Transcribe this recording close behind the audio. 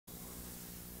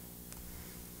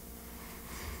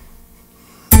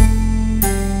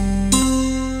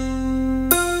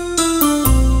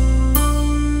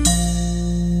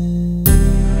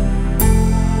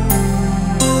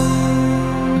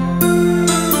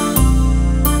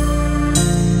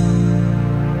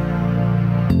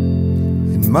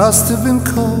must have been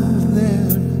cold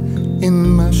there in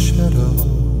my shadow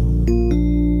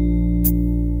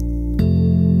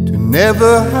to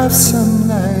never have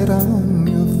sunlight on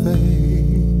your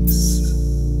face.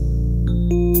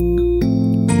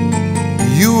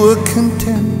 You were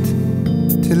content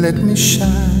to let me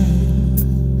shine,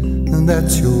 and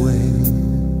that's your way.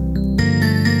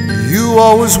 You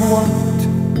always walked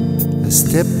a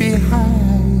step behind,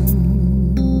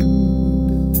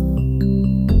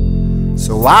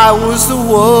 so I was the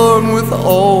one with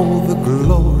all the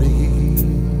glory,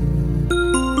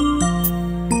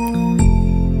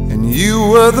 and you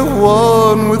were the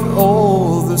one with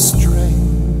all the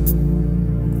strength.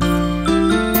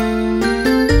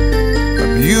 A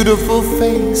beautiful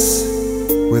face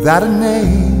without a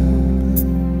name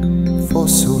for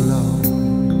so long,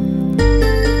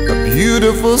 a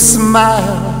beautiful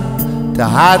smile to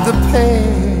hide the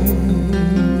pain.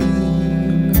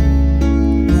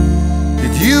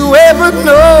 Did you ever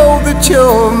know that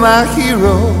you're my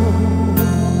hero,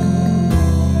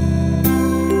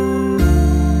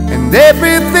 and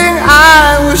everything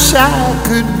I wish I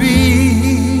could be?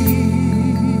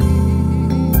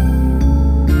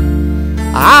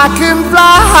 I can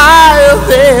fly higher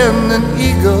than an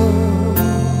eagle,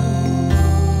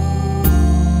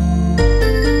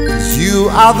 'cause you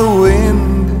are the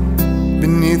wind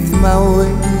beneath my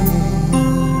wings.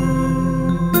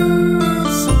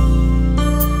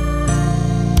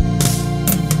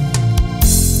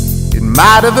 It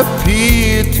might have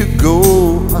appeared to go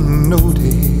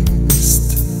unnoticed,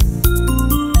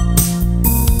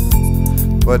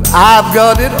 but I've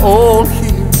got it all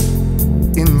here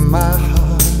in my heart.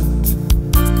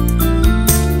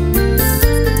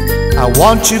 I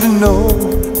want you to know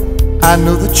I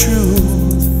know the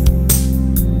truth,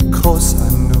 'cause I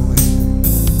know it.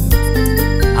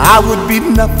 I would be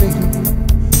nothing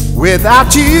without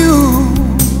you.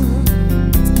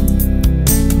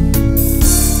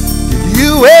 Did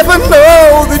you ever know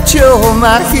that you're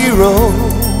my hero,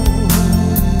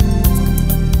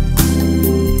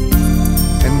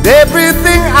 and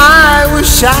everything I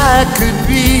wish I could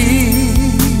be?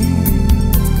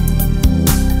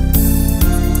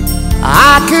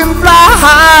 I can fly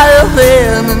higher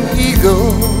than an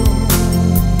eagle,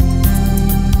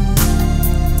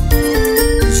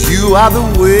 'cause you are the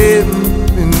wind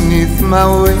beneath my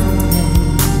wings.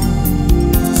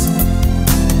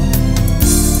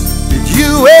 Did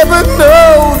you ever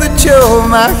know that you're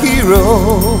my hero,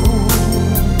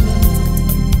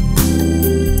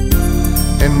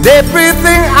 and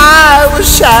everything I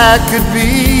wish I could be?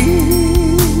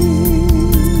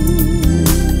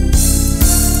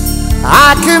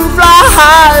 I can fly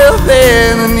higher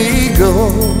than an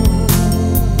eagle,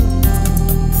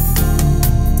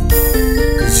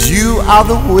 'cause you are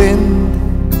the wind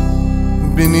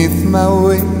beneath my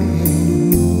wings.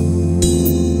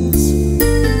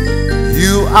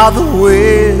 You are the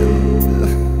wind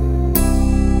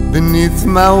beneath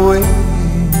my wings.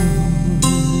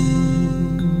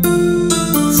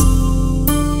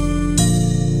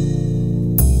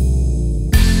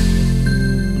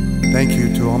 Thank you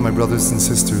to all my brothers and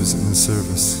sisters in the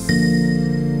service.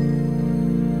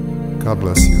 God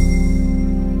bless you.